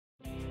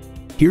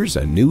Here's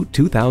a new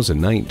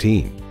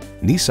 2019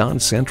 Nissan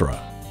Sentra.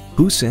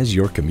 Who says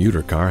your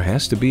commuter car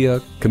has to be a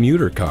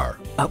commuter car?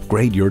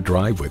 Upgrade your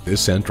drive with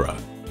this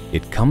Sentra.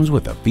 It comes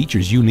with the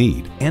features you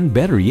need and,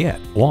 better yet,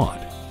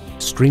 want.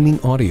 Streaming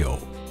audio,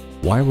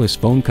 wireless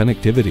phone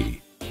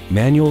connectivity,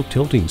 manual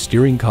tilting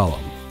steering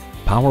column,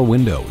 power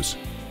windows,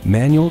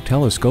 manual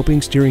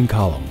telescoping steering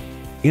column,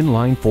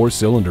 inline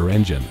 4-cylinder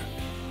engine,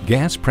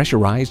 gas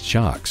pressurized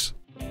shocks,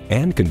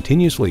 and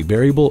continuously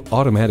variable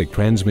automatic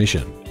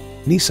transmission.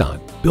 Nissan,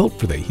 built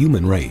for the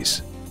human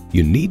race.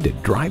 You need to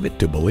drive it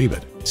to believe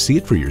it. See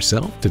it for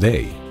yourself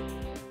today.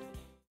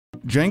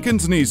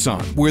 Jenkins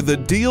Nissan, where the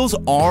deals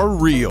are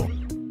real.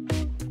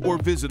 Or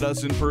visit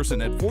us in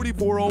person at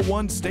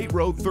 4401 State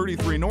Road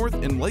 33 North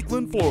in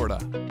Lakeland, Florida.